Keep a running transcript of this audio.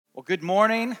Well, good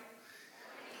morning.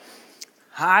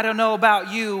 I don't know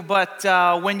about you, but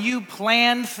when you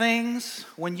plan things,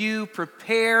 when you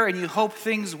prepare and you hope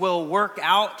things will work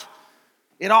out,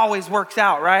 it always works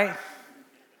out, right?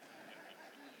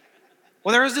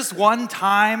 Well, there was this one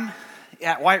time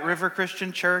at White River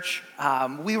Christian Church.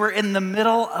 We were in the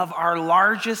middle of our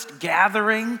largest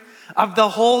gathering of the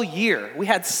whole year. We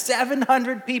had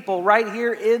 700 people right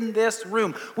here in this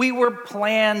room. We were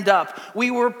planned up.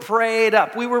 We were prayed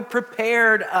up. We were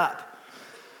prepared up.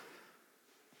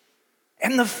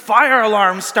 And the fire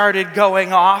alarm started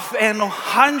going off, and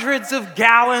hundreds of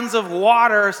gallons of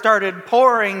water started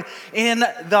pouring in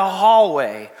the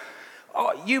hallway.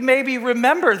 Oh, you maybe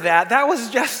remember that. That was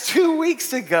just 2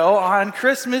 weeks ago on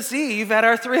Christmas Eve at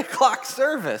our 3 o'clock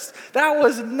service. That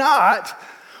was not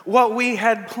what we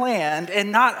had planned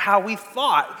and not how we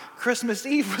thought Christmas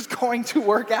Eve was going to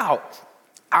work out.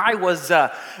 I was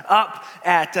up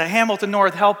at Hamilton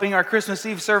North helping our Christmas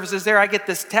Eve services there. I get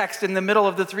this text in the middle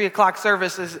of the 3 o'clock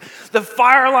services. The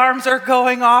fire alarms are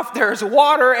going off. There's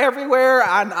water everywhere.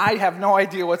 And I have no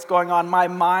idea what's going on. My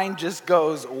mind just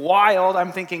goes wild.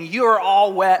 I'm thinking, you're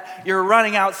all wet. You're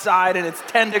running outside and it's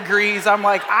 10 degrees. I'm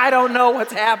like, I don't know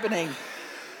what's happening.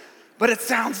 But it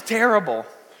sounds terrible.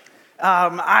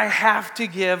 I have to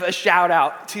give a shout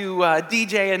out to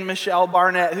DJ and Michelle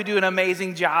Barnett, who do an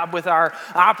amazing job with our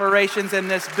operations in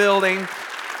this building.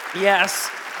 Yes,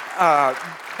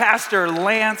 Pastor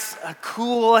Lance,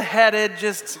 cool-headed,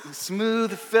 just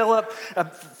smooth. Philip,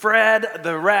 Fred,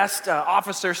 the rest,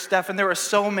 Officer Stephan. There were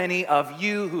so many of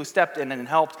you who stepped in and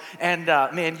helped. And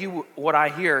man, what I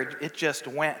hear, it just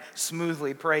went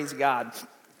smoothly. Praise God.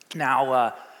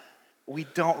 Now, we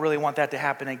don't really want that to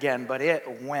happen again, but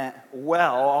it went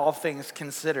well, all things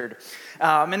considered.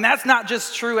 And that's not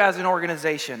just true as an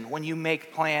organization. When you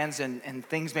make plans and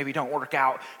things maybe don't work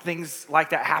out, things like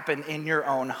that happen in your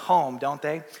own home, don't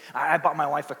they? I bought my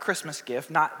wife a Christmas gift,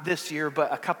 not this year,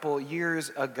 but a couple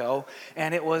years ago,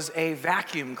 and it was a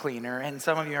vacuum cleaner. And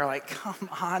some of you are like, come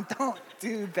on, don't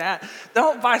do that.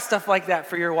 Don't buy stuff like that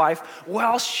for your wife.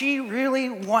 Well, she really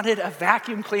wanted a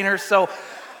vacuum cleaner, so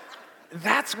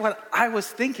that's what I was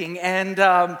thinking, and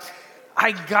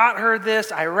I got her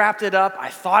this. I wrapped it up. I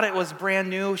thought it was brand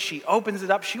new. She opens it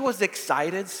up. She was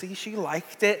excited. See, she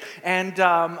liked it,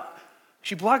 and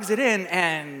she plugs it in,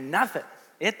 and nothing.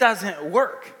 It doesn't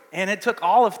work, and it took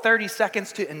all of 30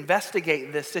 seconds to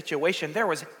investigate this situation. There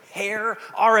was hair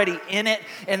already in it,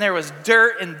 and there was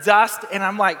dirt and dust, and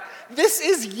I'm like, this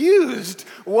is used.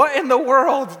 What in the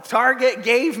world? Target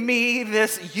gave me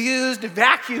this used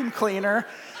vacuum cleaner.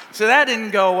 So that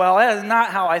didn't go well. That is not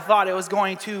how I thought it was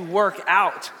going to work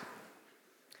out.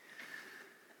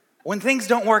 When things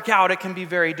don't work out, it can be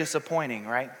very disappointing,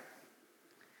 right?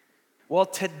 Well,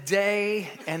 today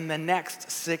and the next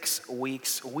 6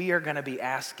 weeks, we are going to be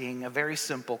asking a very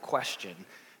simple question.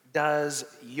 Does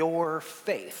your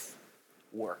faith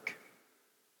work?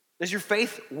 Does your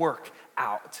faith work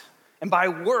out? And by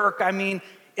work, I mean,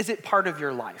 is it part of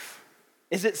your life?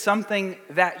 Is it something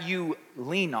that you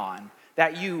lean on,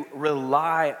 that you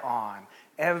rely on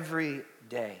every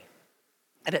day,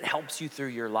 and it helps you through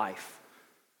your life?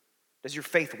 Does your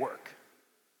faith work?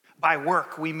 By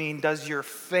work, we mean, does your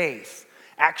faith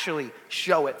actually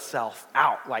show itself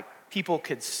out? Like people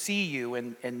could see you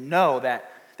and know that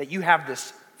you have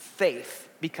this faith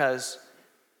because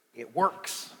it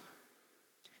works.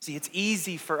 See, it's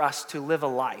easy for us to live a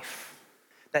life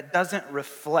that doesn't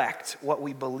reflect what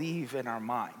we believe in our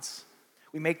minds.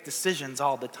 We make decisions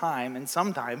all the time, and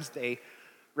sometimes they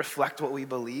reflect what we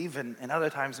believe, and other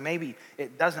times maybe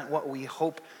it doesn't what we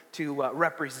hope to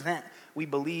represent. We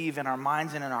believe in our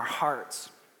minds and in our hearts.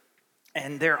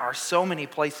 And there are so many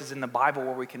places in the Bible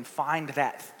where we can find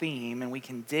that theme and we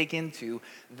can dig into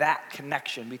that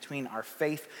connection between our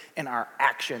faith and our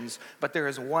actions. But there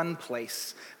is one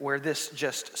place where this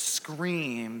just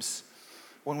screams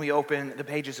when we open the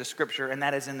pages of Scripture, and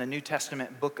that is in the New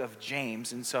Testament book of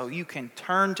James. And so you can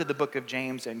turn to the book of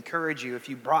James. I encourage you, if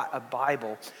you brought a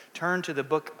Bible, turn to the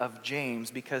book of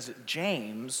James, because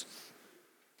James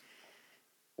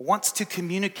wants to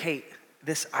communicate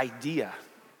this idea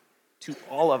to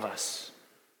all of us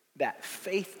that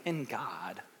faith in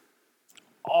God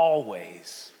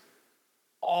always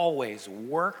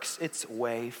works its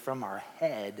way from our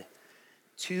head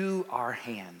to our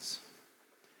hands.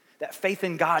 That faith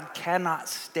in God cannot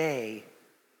stay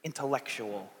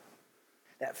intellectual.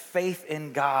 That faith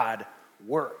in God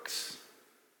works.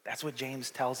 That's what James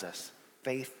tells us.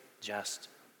 Faith just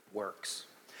works.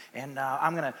 And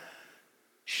I'm going to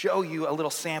show you a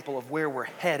little sample of where we're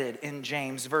headed in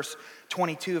James. Verse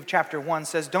 22 of chapter 1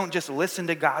 says, don't just listen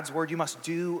to God's word, you must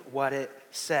do what it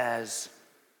says.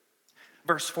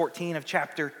 Verse 14 of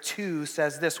chapter 2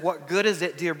 says this, what good is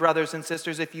it, dear brothers and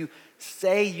sisters, if you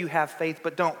say you have faith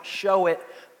but don't show it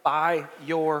by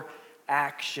your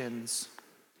actions?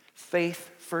 Faith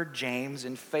for James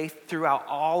and faith throughout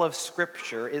all of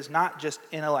Scripture is not just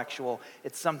intellectual,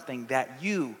 it's something that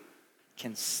you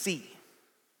can see.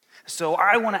 So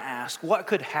I want to ask, what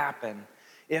could happen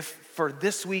if for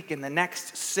this week and the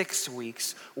next 6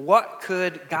 weeks, what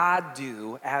could God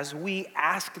do as we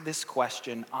ask this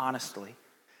question honestly,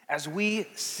 as we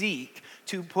seek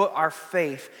to put our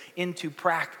faith into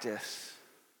practice?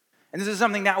 And this is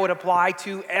something that would apply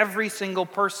to every single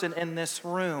person in this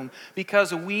room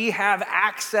because we have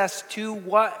access to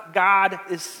what God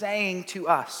is saying to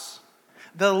us,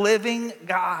 the living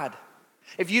God.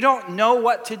 If you don't know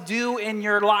what to do in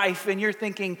your life and you're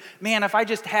thinking, man, if I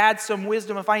just had some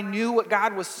wisdom, if I knew what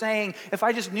God was saying, if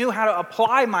I just knew how to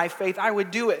apply my faith, I would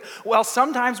do it. Well,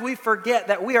 sometimes we forget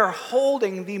that we are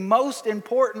holding the most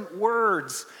important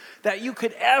words that you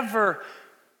could ever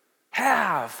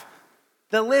have.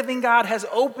 The living God has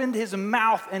opened his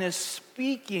mouth and is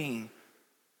speaking.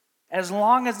 As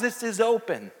long as this is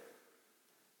open,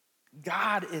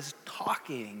 God is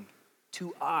talking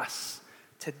to us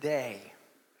today.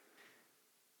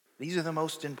 These are the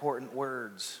most important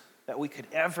words that we could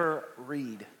ever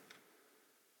read.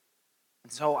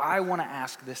 And so I want to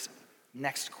ask this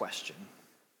next question.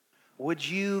 Would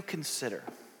you consider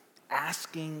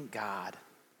asking God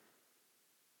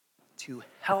to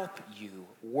help you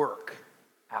work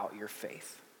out your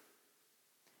faith?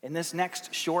 In this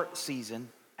next short season,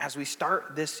 as we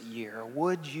start this year,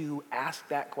 would you ask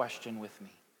that question with me?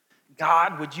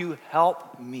 God, would you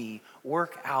help me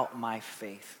work out my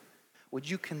faith? Would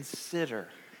you consider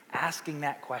asking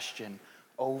that question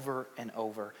over and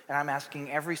over? And I'm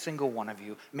asking every single one of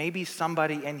you. Maybe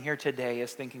somebody in here today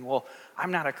is thinking, well,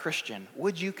 I'm not a Christian.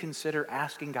 Would you consider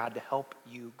asking God to help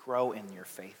you grow in your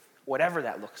faith? Whatever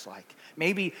that looks like.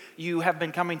 Maybe you have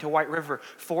been coming to White River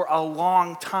for a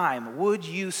long time. Would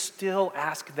you still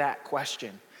ask that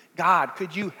question? God,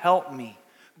 could you help me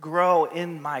grow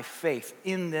in my faith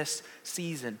in this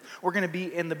season? We're going to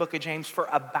be in the book of James for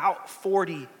about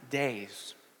 40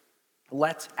 days.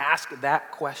 Let's ask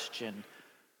that question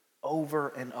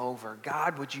over and over.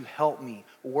 God, would you help me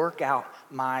work out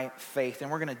my faith? And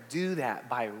we're going to do that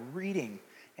by reading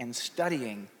and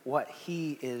studying what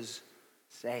he is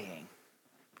saying.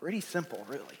 Pretty simple,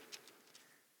 really.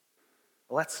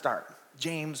 Let's start.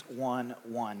 James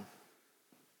 1:1.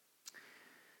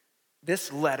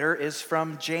 This letter is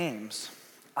from James,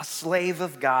 a slave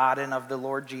of God and of the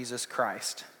Lord Jesus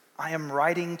Christ. I am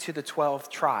writing to the 12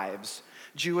 tribes,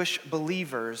 Jewish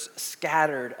believers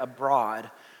scattered abroad.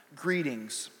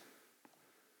 Greetings.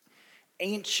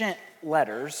 Ancient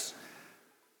letters,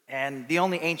 and the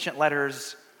only ancient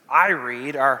letters I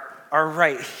read are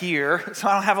right here. So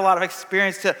I don't have a lot of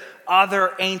experience to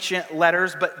other ancient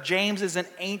letters, but James is an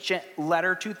ancient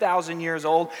letter, 2,000 years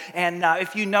old. And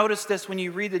if you notice this when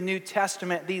you read the New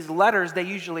Testament, these letters, they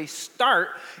usually start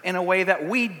in a way that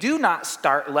we do not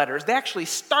start letters. They actually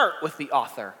start with the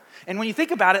author. And when you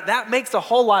think about it, that makes a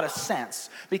whole lot of sense.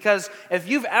 Because if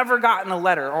you've ever gotten a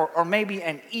letter or maybe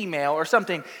an email or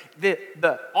something,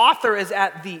 the author is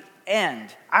at the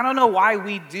end. I don't know why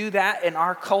we do that in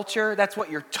our culture. That's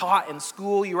what you're taught in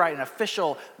school. You write an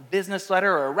official business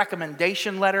letter or a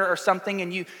recommendation letter or something,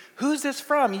 and who's this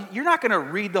from? You're not going to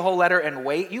read the whole letter and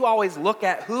wait. You always look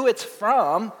at who it's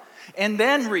from and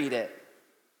then read it.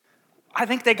 I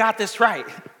think they got this right.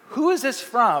 Who is this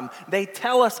from? They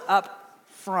tell us up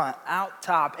front, out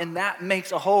top, and that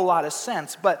makes a whole lot of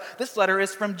sense. But this letter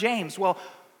is from James. Well,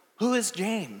 who is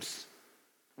James?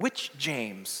 Which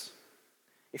James?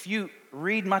 If you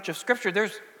read much of Scripture,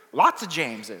 there's lots of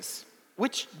Jameses.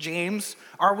 Which James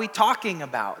are we talking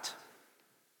about?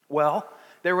 Well,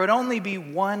 there would only be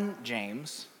one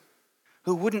James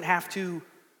who wouldn't have to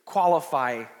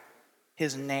qualify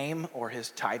his name or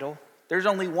his title. There's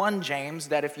only one James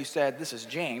that if you said, this is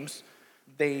James,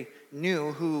 they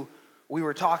knew who we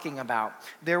were talking about.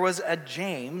 There was a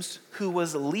James who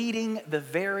was leading the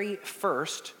very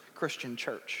first Christian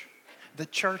church, the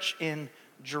church in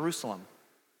Jerusalem.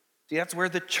 See, that's where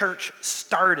the church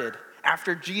started.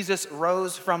 After Jesus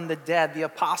rose from the dead, the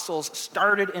apostles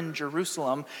started in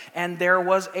Jerusalem, and there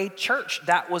was a church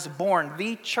that was born.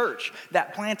 The church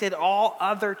that planted all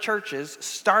other churches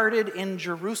started in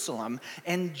Jerusalem,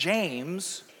 and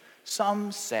James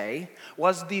some say,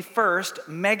 was the first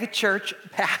megachurch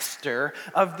pastor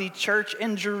of the church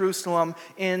in Jerusalem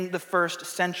in the first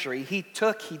century. He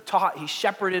taught, he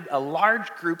shepherded a large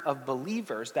group of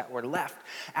believers that were left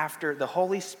after the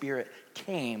Holy Spirit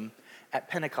came at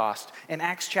Pentecost. In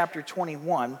Acts chapter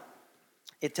 21,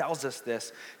 it tells us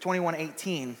this,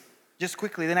 21:18. Just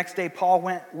quickly, the next day, Paul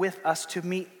went with us to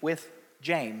meet with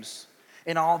James,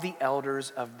 and all the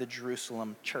elders of the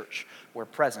Jerusalem church were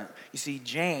present. You see,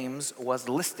 James was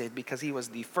listed because he was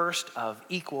the first of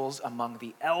equals among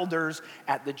the elders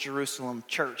at the Jerusalem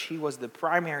church. He was the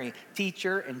primary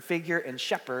teacher and figure and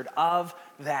shepherd of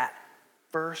that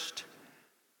first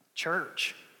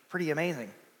church. Pretty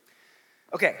amazing.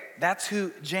 Okay, that's who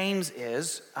James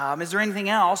is. Is there anything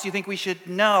else you think we should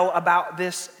know about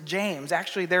this James?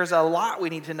 Actually, there's a lot we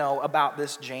need to know about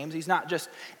this James. He's not just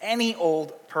any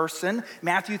old person.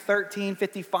 Matthew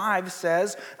 13:55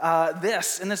 says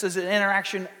this, and this is an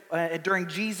interaction during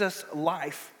Jesus'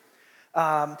 life.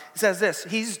 It says this,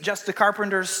 he's just a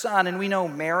carpenter's son, and we know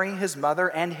Mary, his mother,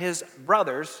 and his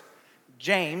brothers,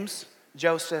 James,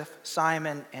 Joseph,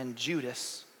 Simon, and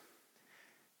Judas.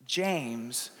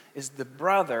 James is the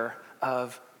brother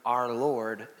of our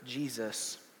Lord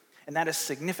Jesus. And that is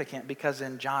significant because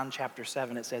in John chapter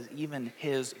 7, it says, even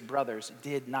his brothers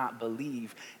did not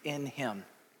believe in him.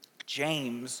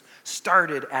 James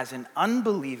started as an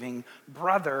unbelieving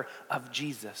brother of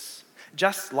Jesus,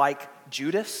 just like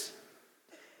Judas,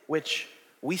 which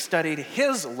we studied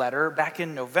his letter back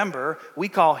in November. We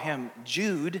call him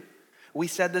Jude. We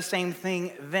said the same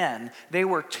thing then. They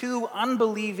were two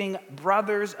unbelieving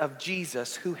brothers of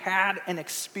Jesus who had an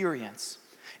experience.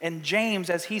 And James,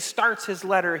 as he starts his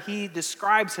letter, he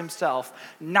describes himself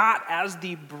not as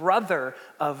the brother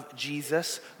of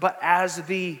Jesus, but as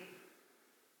the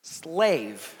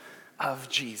slave of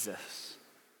Jesus.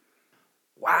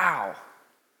 Wow,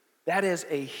 that is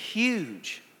a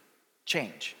huge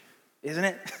change, isn't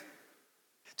it?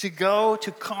 To go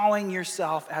to calling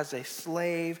yourself as a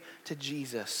slave to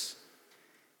Jesus.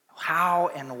 How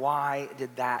and why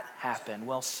did that happen?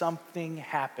 Well, something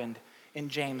happened in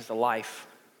James' life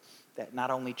that not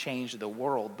only changed the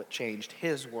world, but changed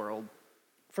his world.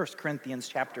 1 Corinthians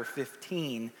chapter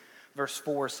 15, verse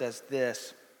 4 says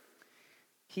this,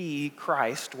 he,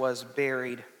 Christ, was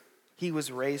buried. He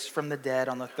was raised from the dead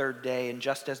on the third day, and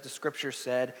just as the scripture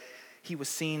said, he was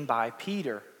seen by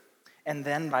Peter, and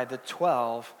then by the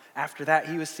 12. After that,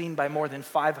 he was seen by more than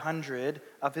 500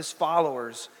 of his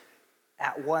followers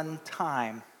at one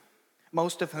time,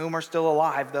 most of whom are still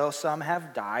alive, though some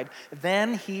have died.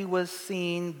 Then he was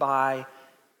seen by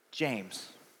James,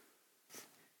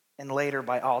 and later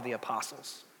by all the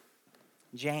apostles.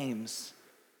 James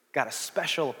got a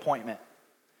special appointment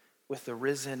with the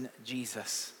risen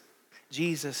Jesus.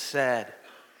 Jesus said,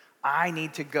 I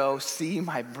need to go see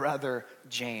my brother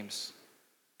James.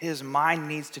 His mind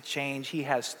needs to change. He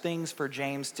has things for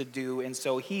James to do. And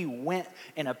so he went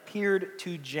and appeared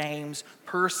to James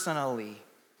personally.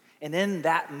 And in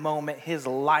that moment, his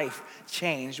life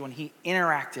changed when he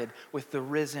interacted with the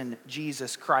risen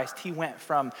Jesus Christ. He went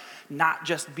from not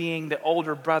just being the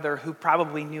older brother who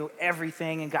probably knew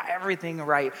everything and got everything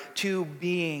right to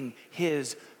being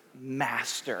his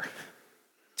master,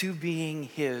 to being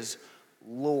his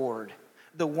Lord,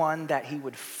 the one that he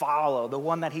would follow, the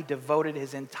one that he devoted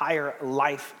his entire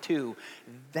life to.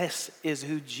 This is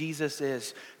who Jesus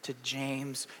is to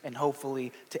James and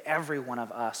hopefully to every one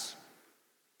of us.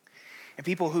 And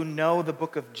people who know the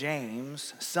book of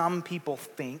James, some people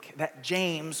think that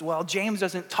James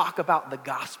doesn't talk about the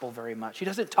gospel very much. He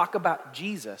doesn't talk about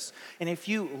Jesus. And if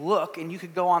you look, and you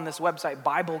could go on this website,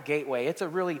 Bible Gateway, it's a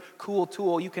really cool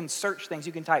tool. You can search things.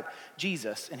 You can type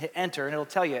Jesus and hit enter, and it'll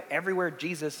tell you everywhere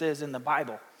Jesus is in the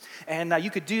Bible. And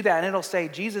you could do that, and it'll say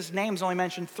Jesus' name's only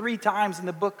mentioned 3 times in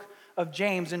the book of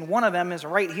James, and one of them is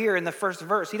right here in the first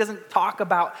verse. He doesn't talk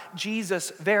about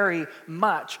Jesus very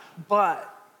much, but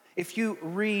if you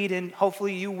read, and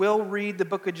hopefully you will read the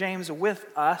book of James with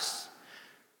us,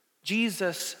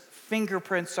 Jesus'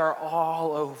 fingerprints are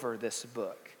all over this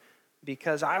book,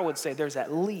 because I would say there's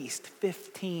at least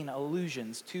 15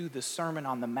 allusions to the Sermon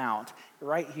on the Mount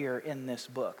right here in this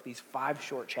book, these 5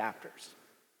 short chapters.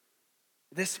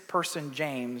 This person,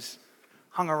 James,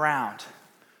 hung around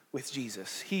with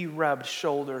Jesus. He rubbed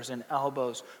shoulders and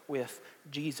elbows with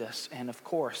Jesus, and of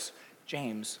course,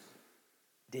 James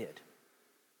did.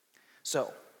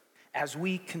 So, as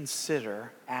we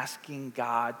consider asking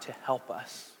God to help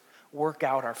us work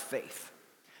out our faith,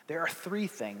 there are 3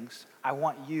 things I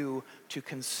want you to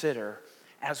consider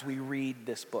as we read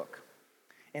this book.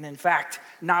 And in fact,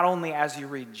 not only as you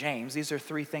read James, these are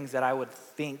 3 things that I would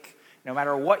think No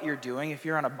matter what you're doing, if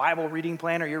you're on a Bible reading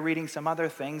plan or you're reading some other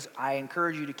things, I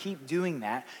encourage you to keep doing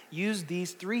that. Use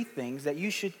these 3 things that you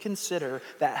should consider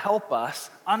that help us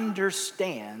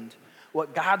understand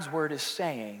what God's word is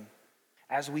saying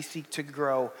as we seek to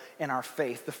grow in our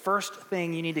faith. The first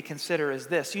thing you need to consider is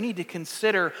this. You need to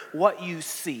consider what you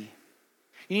see.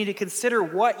 You need to consider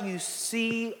what you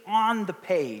see on the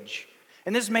page.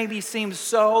 And this maybe seems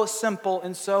so simple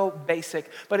and so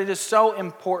basic, but it is so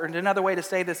important. Another way to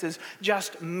say this is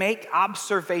just make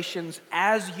observations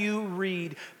as you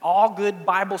read. All good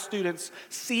Bible students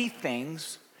see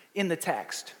things in the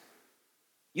text.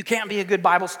 You can't be a good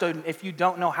Bible student if you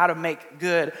don't know how to make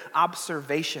good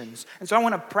observations. And so I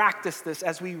want to practice this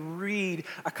as we read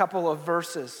a couple of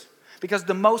verses. Because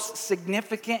the most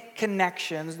significant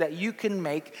connections that you can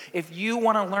make if you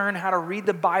want to learn how to read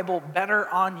the Bible better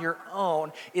on your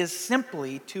own is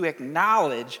simply to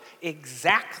acknowledge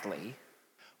exactly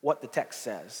what the text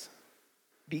says.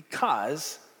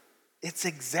 Because it's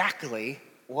exactly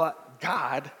what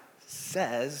God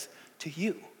says to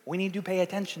you. We need to pay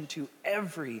attention to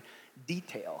every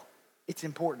detail. It's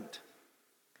important.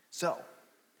 So,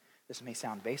 this may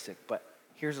sound basic, but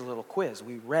here's a little quiz.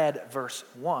 We read verse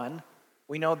 1.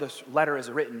 We know this letter is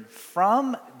written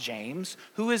from James.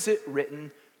 Who is it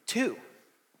written to?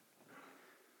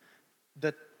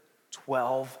 The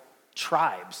 12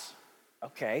 tribes.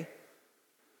 Okay.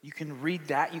 You can read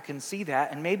that, you can see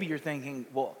that, and maybe you're thinking,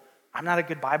 well, I'm not a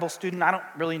good Bible student. I don't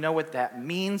really know what that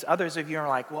means. Others of you are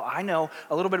like, well, I know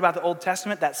a little bit about the Old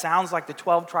Testament. That sounds like the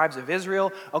 12 tribes of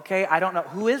Israel. Okay, I don't know.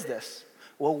 Who is this?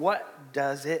 Well, what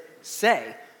does it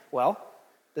say? Well,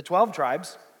 the 12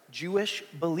 tribes, Jewish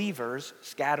believers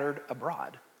scattered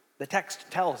abroad. The text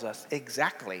tells us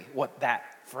exactly what that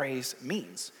phrase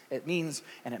means. It means,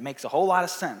 and it makes a whole lot of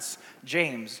sense,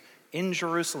 James in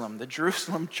Jerusalem, the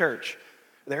Jerusalem church.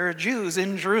 There are Jews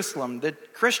in Jerusalem. The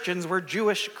Christians were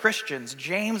Jewish Christians.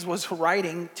 James was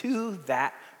writing to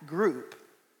that group.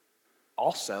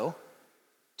 Also,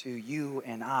 to you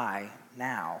and I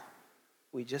now.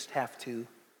 We just have to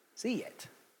see it.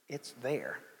 It's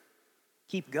there.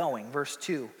 Keep going. Verse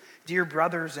 2. Dear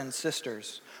brothers and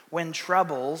sisters, when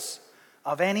troubles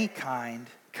of any kind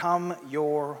come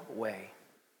your way,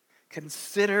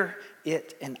 consider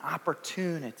it an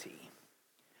opportunity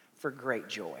for great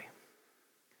joy.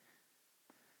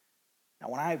 Now,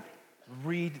 when I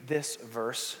read this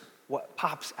verse, what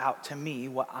pops out to me,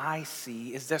 what I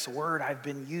see, is this word I've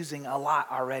been using a lot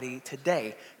already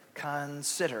today.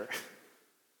 Consider.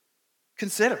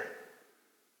 Consider.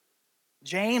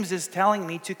 James is telling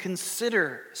me to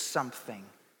consider something.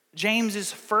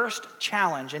 James's first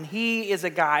challenge, and he is a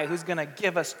guy who's going to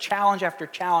give us challenge after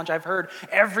challenge. I've heard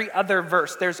every other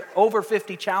verse. There's over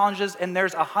 50 challenges, and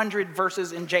there's 100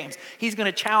 verses in James. He's going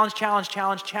to challenge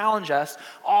us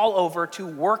all over to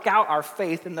work out our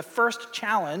faith, and the first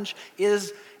challenge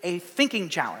is a thinking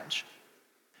challenge.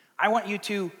 I want you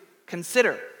to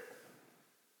consider.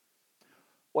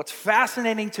 What's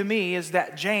fascinating to me is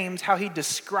that James, how he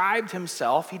described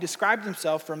himself,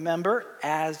 remember,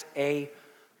 as a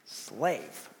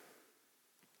slave.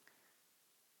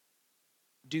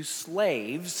 Do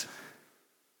slaves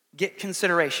get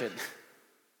consideration?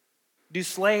 Do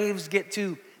slaves get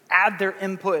to add their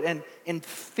input and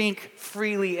think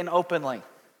freely and openly?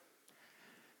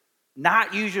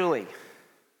 Not usually.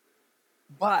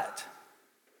 But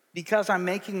because I'm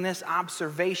making this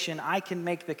observation, I can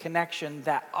make the connection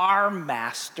that our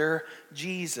master,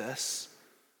 Jesus,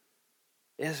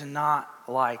 is not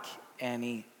like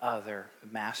any other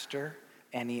master,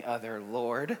 any other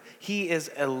Lord. He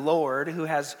is a Lord who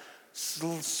has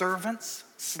servants,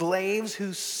 slaves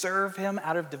who serve him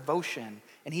out of devotion,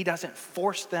 and he doesn't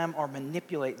force them or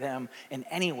manipulate them in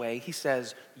any way. He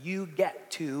says, you get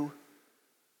to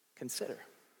consider.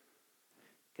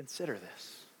 Consider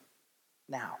this.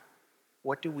 Now,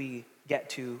 what do we get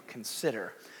to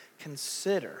consider?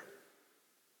 Consider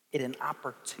it an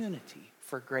opportunity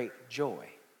for great joy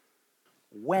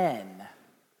when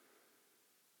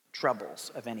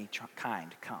troubles of any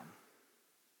kind come.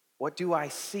 What do I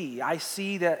see? I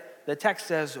see that the text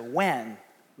says when,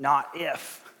 not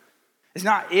if. It's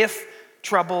not if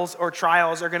troubles or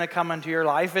trials are going to come into your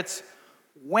life, it's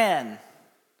when.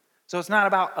 So it's not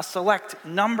about a select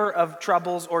number of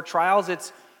troubles or trials,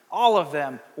 it's all of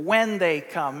them, when they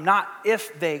come, not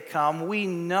if they come. We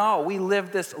know, we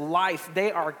live this life.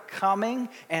 They are coming,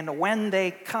 and when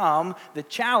they come, the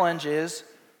challenge is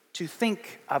to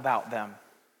think about them.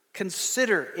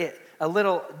 Consider it a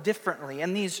little differently.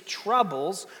 And these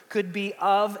troubles could be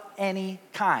of any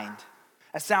kind.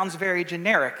 That sounds very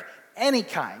generic. Any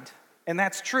kind. And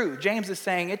that's true. James is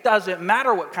saying it doesn't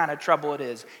matter what kind of trouble it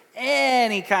is,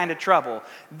 any kind of trouble.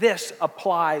 This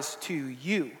applies to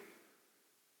you.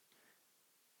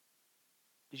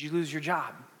 Did you lose your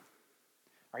job?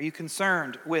 Are you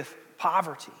concerned with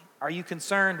poverty? Are you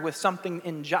concerned with something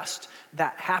unjust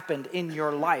that happened in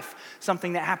your life?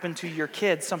 Something that happened to your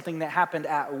kids, something that happened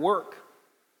at work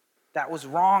that was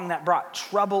wrong, that brought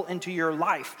trouble into your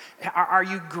life? Are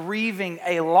you grieving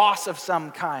a loss of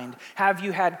some kind? Have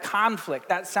you had conflict?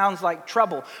 That sounds like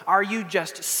trouble. Are you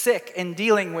just sick and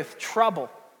dealing with trouble?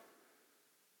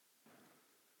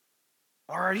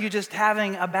 Or are you just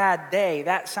having a bad day?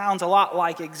 That sounds a lot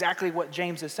like exactly what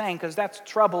James is saying, because that's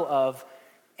trouble of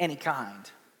any kind.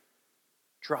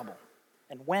 Trouble.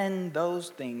 And when those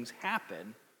things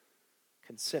happen,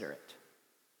 consider it.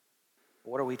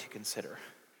 What are we to consider?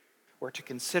 We're to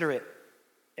consider it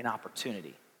an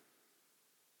opportunity.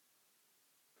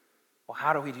 Well,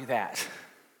 how do we do that?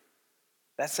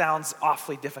 That sounds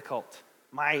awfully difficult.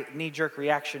 My knee-jerk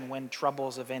reaction when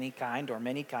troubles of any kind or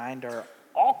many kind or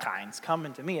all kinds come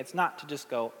into me, it's not to just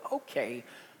go, okay,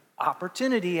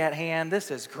 opportunity at hand,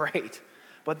 this is great.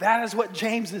 But that is what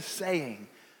James is saying.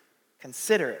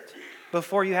 Consider it.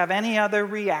 Before you have any other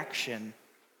reaction,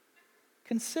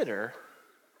 consider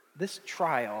this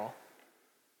trial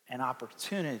an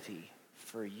opportunity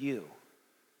for you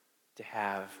to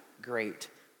have great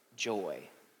joy.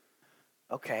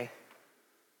 Okay.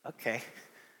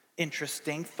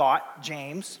 Interesting thought,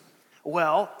 James.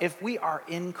 Well, if we are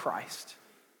in Christ,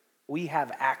 we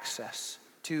have access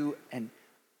to an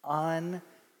unending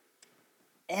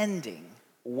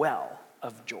well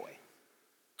of joy.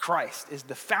 Christ is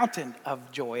the fountain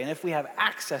of joy, and if we have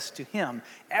access to him,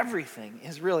 everything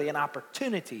is really an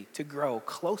opportunity to grow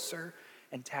closer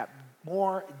and tap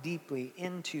more deeply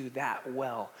into that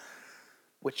well,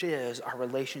 which is our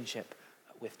relationship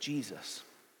with Jesus.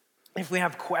 If we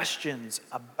have questions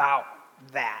about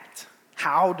that,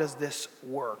 how does this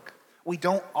work? We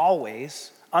don't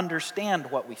always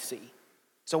understand what we see.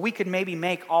 So we could maybe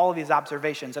make all of these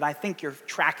observations, and I think you're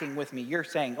tracking with me. You're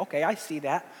saying, okay, I see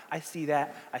that,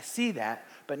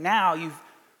 but now you've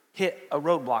hit a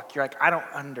roadblock. You're like, I don't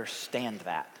understand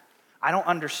that. I don't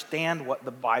understand what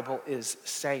the Bible is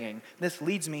saying. This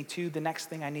leads me to the next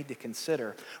thing I need to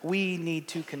consider. We need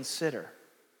to consider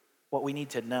what we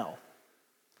need to know.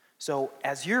 So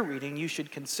as you're reading, you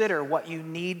should consider what you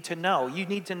need to know. You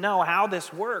need to know how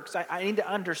this works. I need to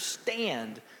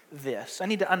understand this. I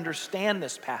need to understand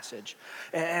this passage.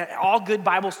 All good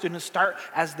Bible students start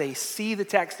as they see the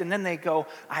text, and then they go,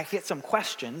 I get some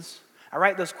questions. I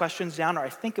write those questions down, or I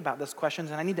think about those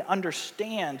questions, and I need to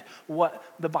understand what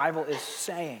the Bible is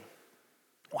saying.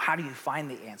 Well, how do you find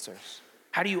the answers?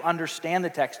 How do you understand the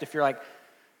text if you're like,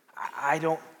 I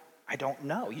don't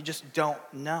know. You just don't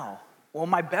know. Well,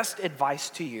 my best advice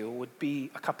to you would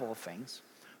be a couple of things.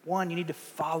 One, you need to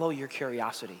follow your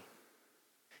curiosity.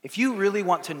 If you really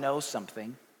want to know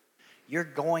something, you're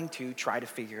going to try to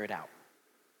figure it out.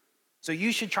 So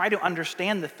you should try to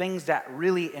understand the things that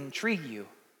really intrigue you,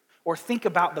 or think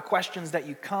about the questions that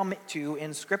you come to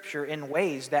in Scripture in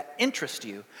ways that interest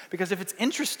you. Because if it's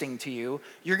interesting to you,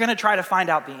 you're going to try to find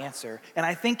out the answer. And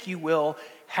I think you will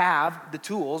have the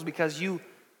tools, because you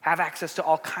have access to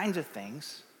all kinds of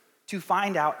things, to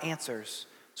find out answers.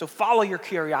 So follow your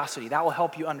curiosity. That will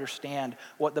help you understand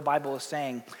what the Bible is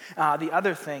saying. The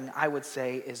other thing I would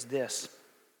say is this.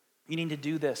 You need to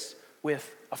do this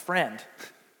with a friend.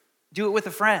 Do it with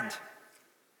a friend.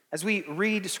 As we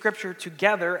read Scripture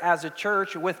together as a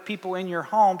church, with people in your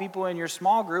home, people in your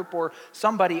small group, or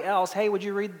somebody else, hey, would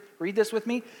you read this with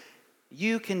me?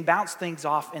 You can bounce things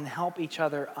off and help each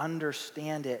other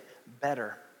understand it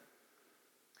better.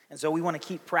 And so we want to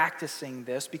keep practicing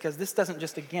this, because this doesn't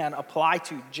just, again, apply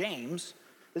to James.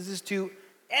 This is to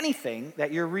anything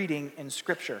that you're reading in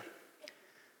Scripture.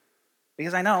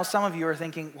 Because I know some of you are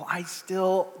thinking, well, I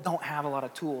still don't have a lot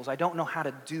of tools. I don't know how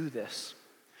to do this.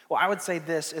 Well, I would say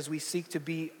this as we seek to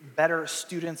be better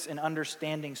students in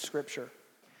understanding Scripture.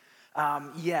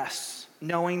 Yes,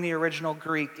 knowing the original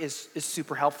Greek is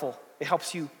super helpful. It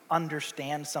helps you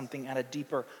understand something at a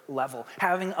deeper level.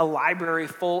 Having a library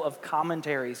full of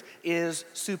commentaries is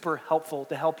super helpful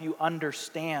to help you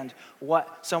understand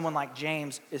what someone like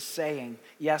James is saying.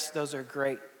 Yes, those are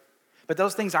great. But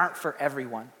those things aren't for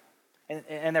everyone.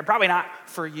 And they're probably not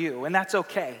for you, and that's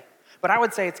okay. But I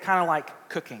would say it's kind of like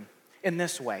cooking in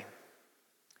this way.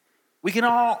 We can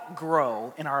all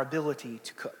grow in our ability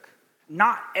to cook.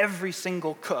 Not every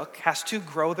single cook has to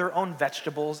grow their own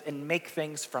vegetables and make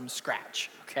things from scratch,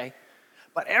 okay?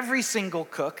 But every single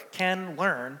cook can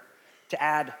learn to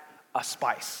add a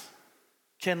spice,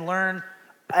 can learn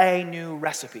a new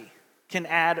recipe. can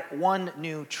add one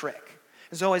new trick.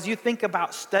 So as you think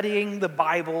about studying the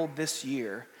Bible this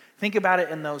year, think about it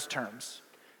in those terms.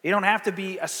 You don't have to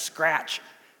be a scratch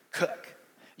cook.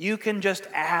 You can just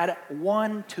add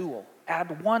one tool,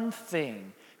 add one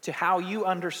thing to how you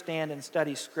understand and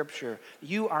study Scripture.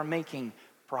 You are making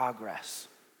progress.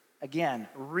 Again,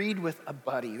 read with a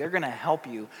buddy. They're going to help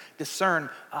you discern,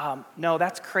 no,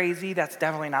 that's crazy. That's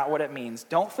definitely not what it means.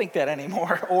 Don't think that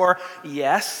anymore. Or,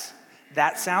 yes,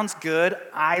 that sounds good.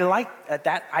 I like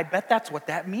that. I bet that's what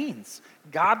that means.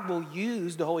 God will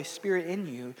use the Holy Spirit in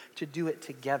you to do it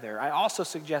together. I also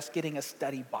suggest getting a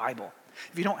study Bible.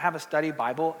 If you don't have a study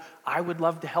Bible, I would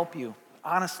love to help you.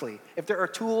 Honestly, if there are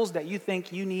tools that you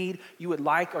think you need, you would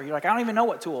like, or you're like, I don't even know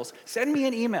what tools, send me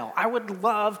an email. I would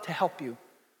love to help you.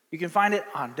 You can find it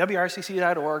on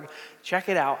wrcc.org. Check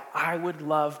it out. I would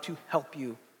love to help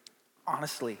you,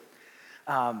 honestly.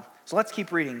 So let's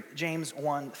keep reading. James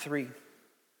 1:3.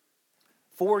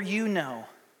 For you know,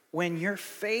 when your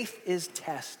faith is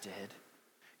tested,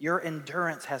 your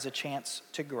endurance has a chance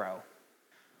to grow.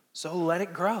 So let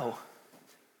it grow.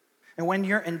 And when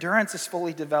your endurance is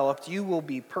fully developed, you will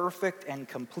be perfect and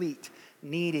complete,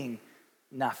 needing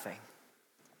nothing.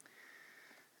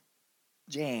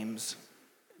 James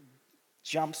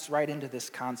jumps right into this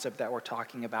concept that we're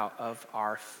talking about of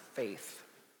our faith.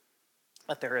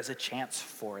 That there is a chance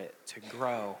for it to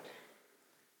grow.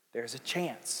 There's a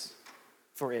chance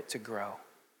for it to grow.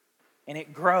 And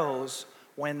it grows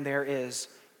when there is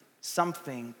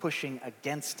something pushing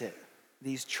against it.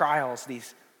 These trials,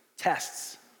 these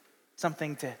tests,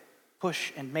 something to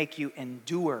push and make you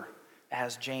endure,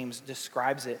 as James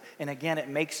describes it. And again, it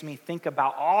makes me think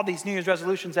about all these New Year's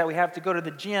resolutions that we have to go to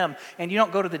the gym. And you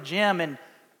don't go to the gym and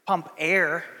pump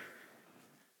air.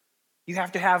 You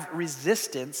have to have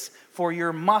resistance for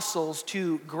your muscles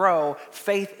to grow.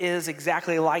 Faith is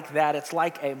exactly like that. It's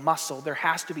like a muscle. There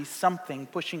has to be something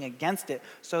pushing against it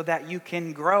so that you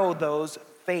can grow those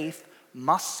faith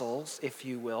muscles, if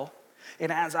you will.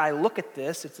 And as I look at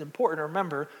this, it's important to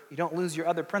remember, you don't lose your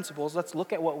other principles. Let's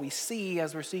look at what we see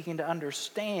as we're seeking to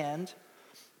understand.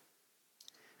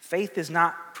 Faith is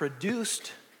not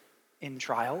produced in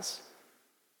trials.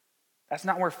 That's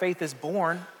not where faith is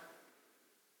born.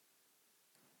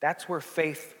 That's where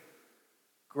faith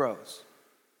grows.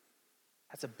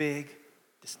 That's a big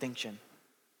distinction.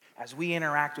 As we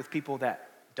interact with people that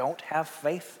don't have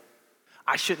faith,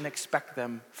 I shouldn't expect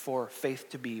them for faith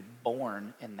to be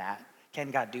born in that. Can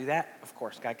God do that? Of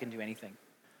course, God can do anything.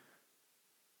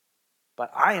 But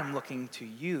I am looking to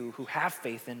you who have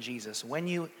faith in Jesus. When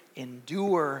you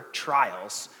endure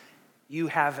trials, you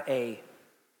have a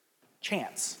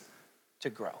chance to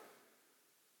grow.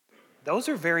 Those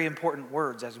are very important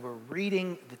words as we're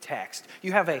reading the text.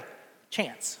 You have a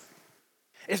chance.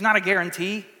 It's not a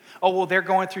guarantee. Oh, well, they're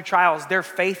going through trials. Their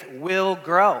faith will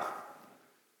grow.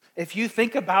 If you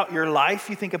think about your life,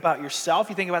 you think about yourself,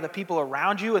 you think about the people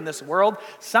around you in this world,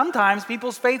 sometimes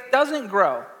people's faith doesn't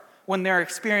grow when they're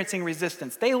experiencing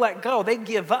resistance. They let go. They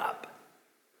give up.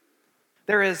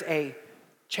 There is a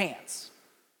chance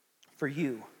for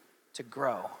you to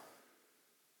grow.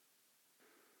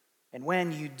 And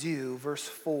when you do, verse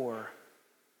 4,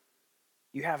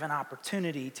 you have an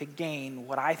opportunity to gain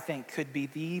what I think could be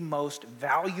the most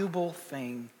valuable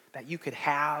thing that you could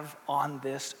have on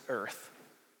this earth.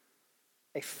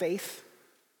 A faith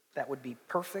that would be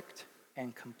perfect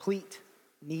and complete,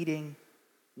 needing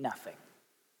nothing.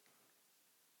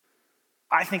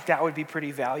 I think that would be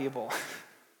pretty valuable.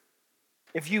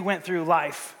 If you went through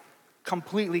life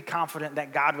completely confident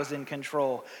that God was in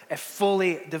control, a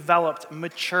fully developed,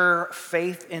 mature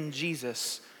faith in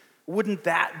Jesus, wouldn't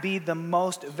that be the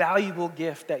most valuable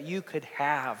gift that you could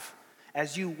have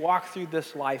as you walk through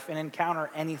this life and encounter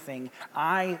anything?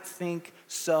 I think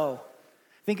so.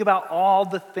 Think about all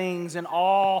the things and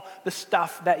all the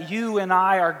stuff that you and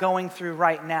I are going through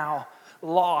right now.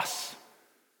 Loss.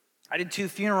 I did 2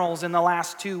 funerals in the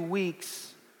last 2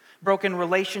 weeks. Broken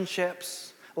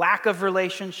relationships, lack of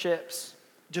relationships,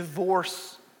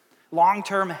 divorce,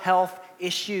 long-term health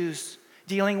issues,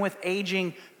 dealing with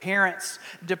aging parents,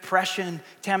 depression,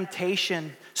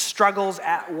 temptation, struggles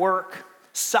at work,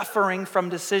 suffering from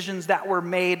decisions that were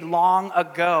made long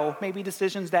ago, maybe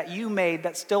decisions that you made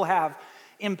that still have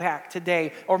impact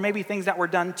today, or maybe things that were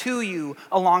done to you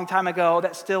a long time ago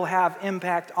that still have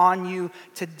impact on you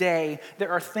today.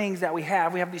 There are things that we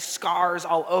have these scars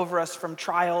all over us from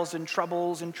trials and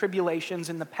troubles and tribulations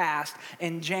in the past,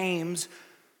 and James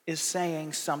is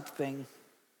saying something.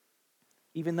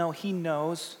 Even though he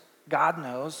knows, God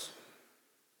knows,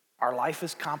 our life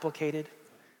is complicated.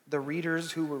 The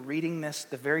readers who were reading this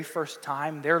the very first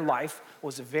time, their life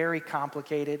was very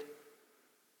complicated.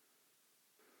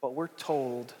 But we're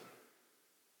told,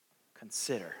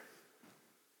 consider.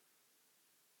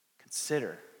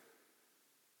 Consider.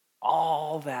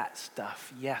 All that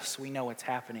stuff, yes, we know what's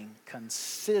happening.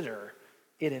 Consider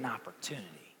it an opportunity.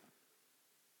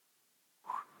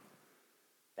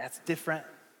 That's different.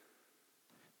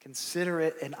 Consider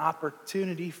it an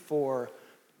opportunity for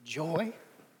joy.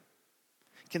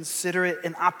 Consider it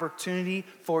an opportunity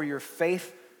for your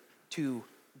faith to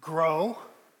grow.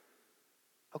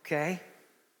 Okay?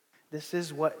 This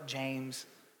is what James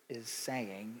is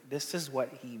saying. This is what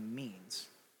he means.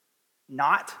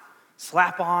 Not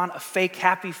slap on a fake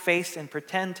happy face and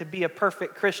pretend to be a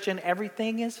perfect Christian.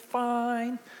 Everything is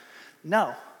fine.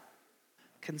 No.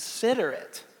 Consider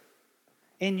it.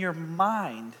 In your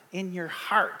mind, in your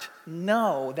heart,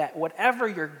 know that whatever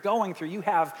you're going through, you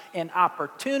have an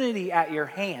opportunity at your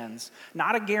hands,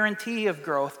 not a guarantee of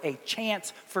growth, a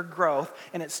chance for growth,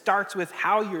 and it starts with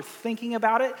how you're thinking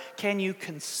about it. Can you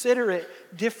consider it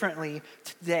differently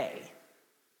today?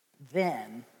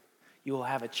 Then you will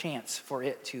have a chance for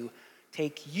it to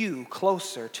take you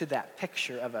closer to that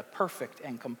picture of a perfect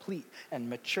and complete and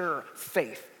mature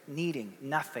faith needing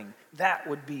nothing. That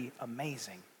would be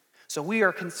amazing. So we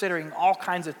are considering all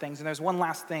kinds of things, and there's one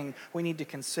last thing we need to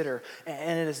consider,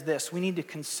 and it is this. We need to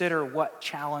consider what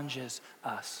challenges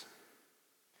us.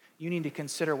 You need to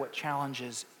consider what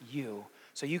challenges you.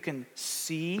 So you can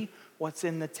see what's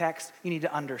in the text, you need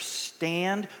to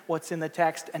understand what's in the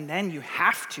text, and then you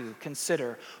have to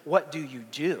consider, what do you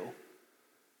do?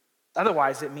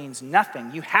 Otherwise, it means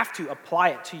nothing. You have to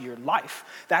apply it to your life.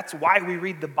 That's why we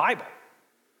read the Bible.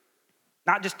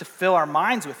 Not just to fill our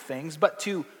minds with things, but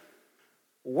to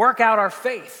work out our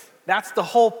faith. That's the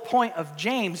whole point of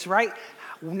James, right?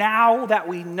 Now that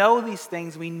we know these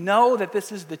things, we know that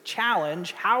this is the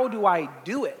challenge. How do I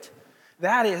do it?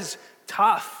 That is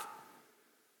tough.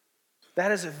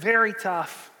 That is very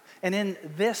tough. And in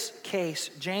this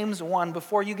case, James 1,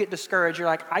 before you get discouraged, you're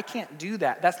like, I can't do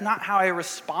that. That's not how I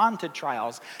respond to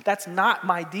trials. That's not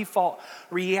my default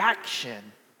reaction.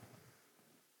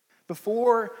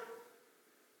 Before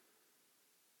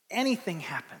anything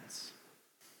happens,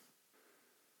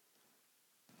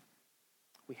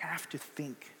 we have to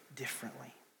think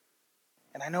differently.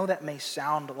 And I know that may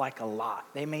sound like a lot.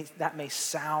 That may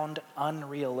sound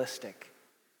unrealistic.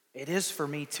 It is for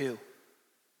me too.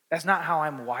 That's not how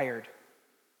I'm wired.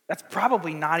 That's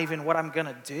probably not even what I'm going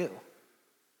to do.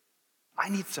 I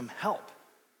need some help.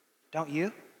 Don't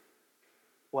you?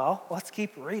 Well, let's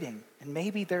keep reading, and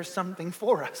maybe there's something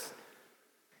for us.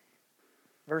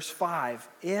 Verse 5,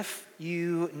 if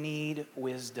you need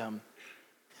wisdom.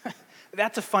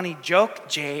 That's a funny joke,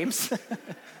 James.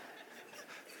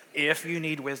 If you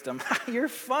need wisdom. You're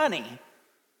funny.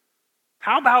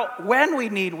 How about when we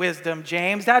need wisdom,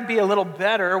 James? That'd be a little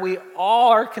better. We all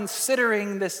are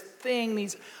considering this thing,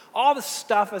 all this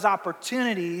stuff as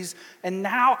opportunities, and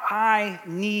now I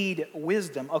need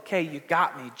wisdom. Okay, you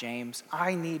got me, James.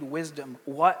 I need wisdom.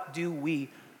 What do we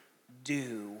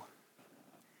do?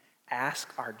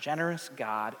 Ask our generous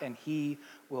God, and he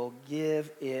will give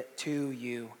it to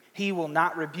you. He will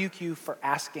not rebuke you for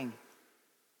asking.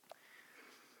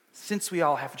 Since we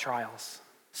all have trials,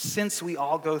 since we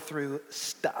all go through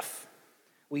stuff,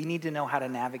 we need to know how to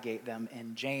navigate them.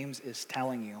 And James is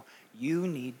telling you, you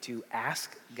need to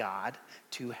ask God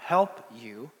to help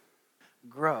you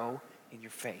grow in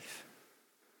your faith.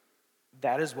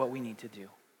 That is what we need to do.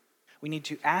 We need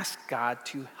to ask God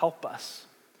to help us.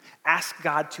 Ask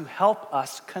God to help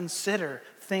us consider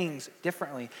things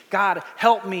differently. God,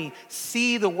 help me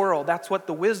see the world. That's what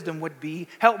the wisdom would be.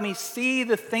 Help me see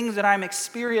the things that I'm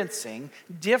experiencing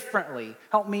differently.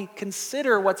 Help me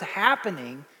consider what's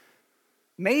happening,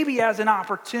 maybe as an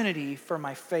opportunity for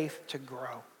my faith to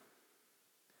grow.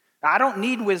 I don't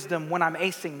need wisdom when I'm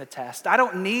acing the test. I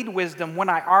don't need wisdom when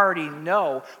I already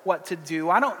know what to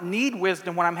do. I don't need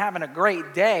wisdom when I'm having a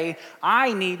great day.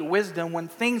 I need wisdom when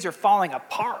things are falling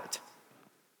apart.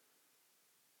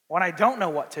 When I don't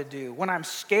know what to do, when I'm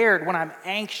scared, when I'm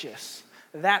anxious.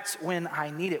 That's when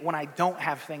I need it, when I don't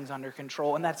have things under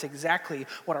control. And that's exactly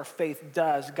what our faith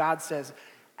does. God says,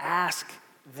 ask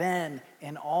then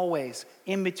and always.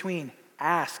 In between,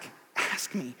 ask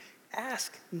me.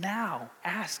 Ask now,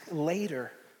 ask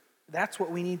later. That's what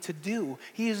we need to do.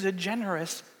 He is a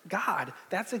generous God.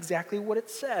 That's exactly what it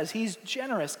says. He's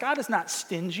generous. God is not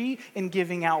stingy in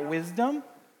giving out wisdom.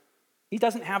 He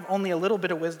doesn't have only a little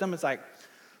bit of wisdom. It's like,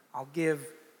 I'll give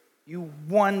you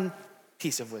one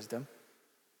piece of wisdom.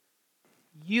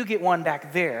 you get one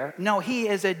back there. No, he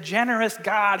is a generous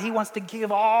God. He wants to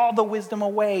give all the wisdom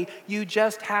away. You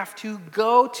just have to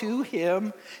go to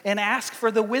him and ask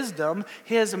for the wisdom.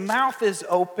 His mouth is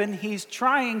open. He's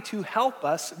trying to help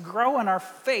us grow in our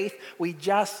faith. We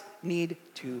just need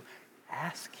to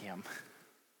ask him.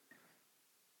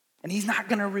 And he's not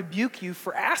going to rebuke you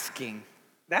for asking.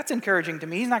 That's encouraging to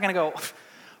me. He's not going to go,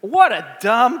 what a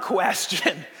dumb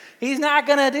question. He's not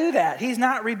going to do that. He's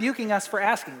not rebuking us for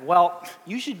asking. Well,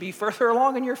 you should be further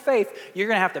along in your faith. You're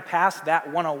going to have to pass that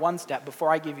 101 step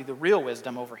before I give you the real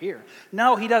wisdom over here.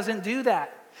 No, he doesn't do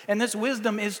that. And this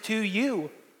wisdom is to you.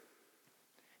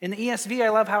 In the ESV, I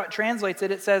love how it translates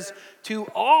it. It says, to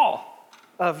all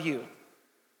of you.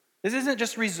 This isn't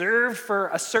just reserved for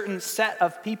a certain set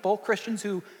of people, Christians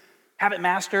who have it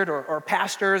mastered, or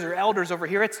pastors or elders over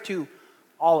here. It's to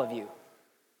all of you.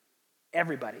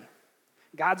 Everybody.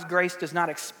 God's grace does not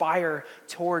expire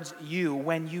towards you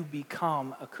when you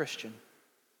become a Christian.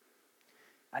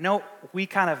 I know we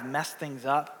kind of mess things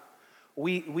up.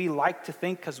 We like to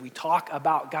think, because we talk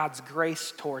about God's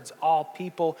grace towards all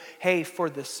people, hey, for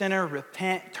the sinner,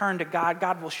 repent, turn to God,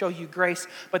 God will show you grace.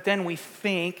 But then we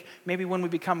think, maybe when we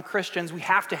become Christians, we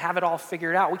have to have it all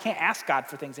figured out. We can't ask God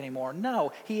for things anymore.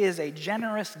 No, he is a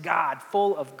generous God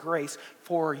full of grace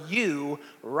for you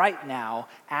right now.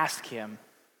 Ask him.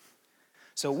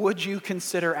 So would you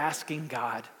consider asking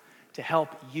God to help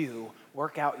you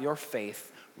work out your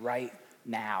faith right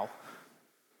now?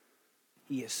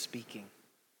 He is speaking.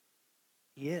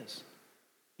 He is.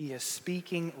 He is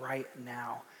speaking right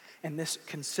now. And this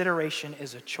consideration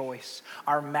is a choice.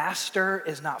 Our master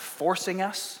is not forcing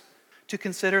us to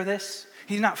consider this.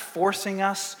 He's not forcing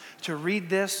us to read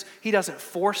this. He doesn't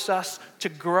force us to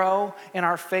grow in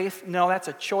our faith. No, that's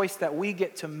a choice that we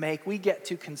get to make. We get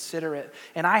to consider it.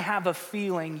 And I have a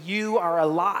feeling you are a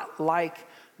lot like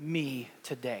me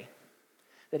today.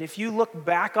 That if you look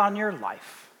back on your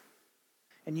life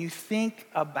and you think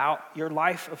about your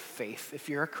life of faith, if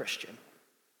you're a Christian,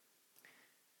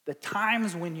 the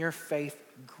times when your faith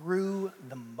grew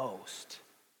the most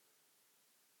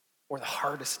were the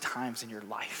hardest times in your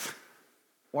life.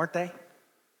 Weren't they?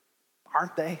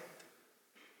 Aren't they?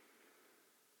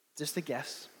 Just a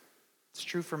guess. It's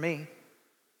true for me. I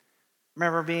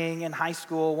remember being in high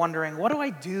school wondering, what do I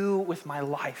do with my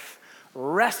life?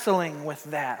 Wrestling with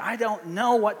that. I don't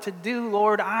know what to do,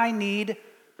 Lord. I need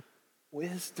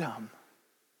wisdom.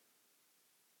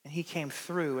 And he came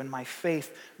through and my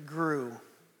faith grew.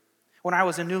 When I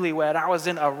was a newlywed, I was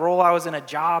in a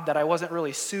job that I wasn't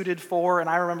really suited for. And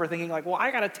I remember thinking like, well, I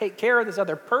got to take care of this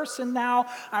other person now.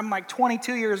 I'm like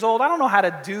 22 years old. I don't know how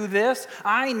to do this.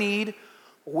 I need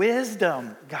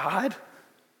wisdom, God.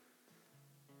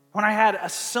 When I had a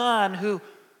son who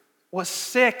was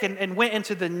sick and went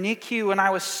into the NICU and I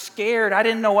was scared, I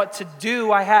didn't know what to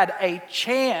do. I had a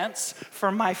chance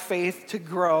for my faith to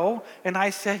grow. And I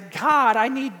said, God, I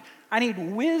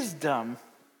need wisdom.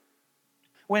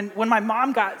 When my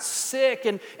mom got sick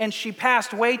and she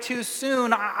passed way too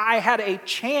soon, I had a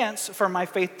chance for my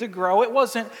faith to grow. It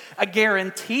wasn't a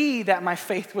guarantee that my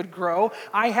faith would grow.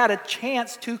 I had a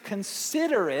chance to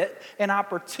consider it an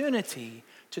opportunity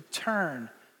to turn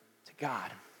to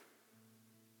God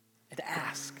and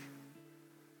ask.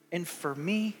 And for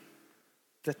me,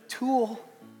 the tool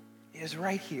is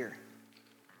right here.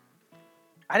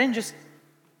 I didn't just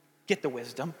get the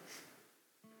wisdom.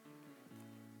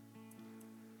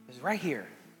 Right here.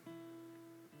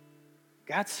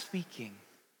 God's speaking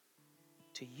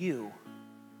to you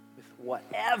with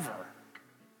whatever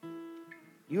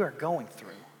you are going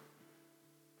through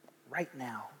right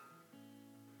now.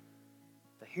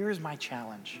 But here's my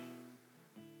challenge,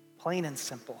 plain and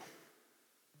simple.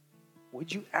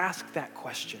 Would you ask that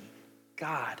question?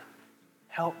 God,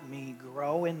 help me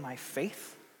grow in my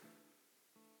faith?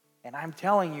 And I'm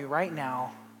telling you right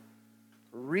now,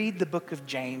 read the book of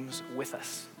James with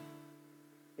us.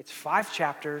 It's 5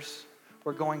 chapters.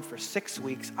 We're going for 6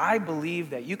 weeks. I believe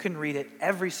that you can read it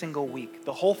every single week,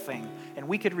 the whole thing, and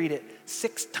we could read it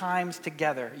 6 times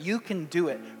together. You can do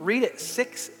it. Read it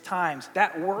 6 times.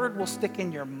 That word will stick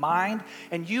in your mind,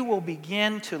 and you will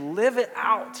begin to live it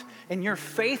out, and your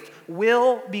faith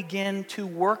will begin to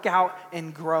work out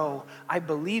and grow. I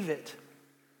believe it.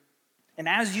 And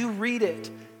as you read it,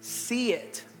 see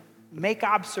it, make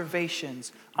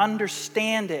observations,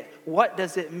 understand it. What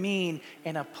does it mean?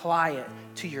 And apply it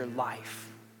to your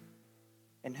life.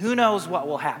 And who knows what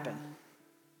will happen?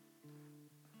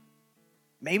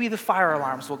 Maybe the fire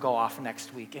alarms will go off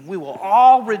next week and we will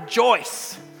all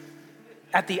rejoice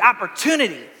at the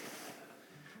opportunity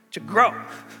to grow.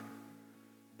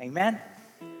 Amen?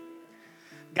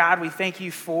 God, we thank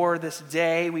you for this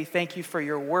day. We thank you for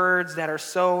your words that are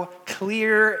so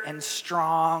clear and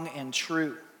strong and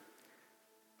true.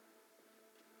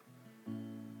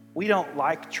 We don't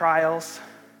like trials.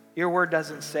 Your word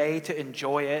doesn't say to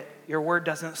enjoy it. Your word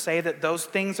doesn't say that those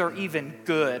things are even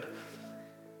good.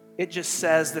 It just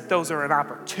says that those are an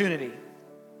opportunity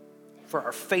for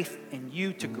our faith in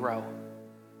you to grow.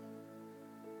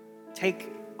 Take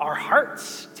our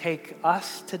hearts, take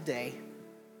us today.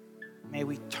 May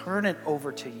we turn it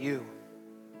over to you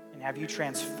and have you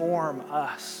transform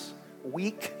us,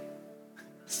 weak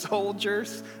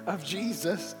soldiers of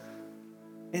Jesus,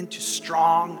 into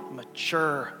strong,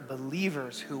 mature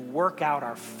believers who work out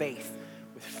our faith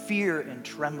with fear and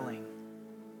trembling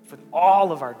for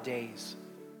all of our days,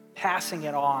 passing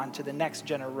it on to the next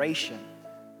generation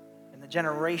and the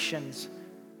generations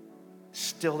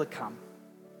still to come.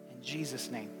 In Jesus'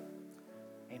 name.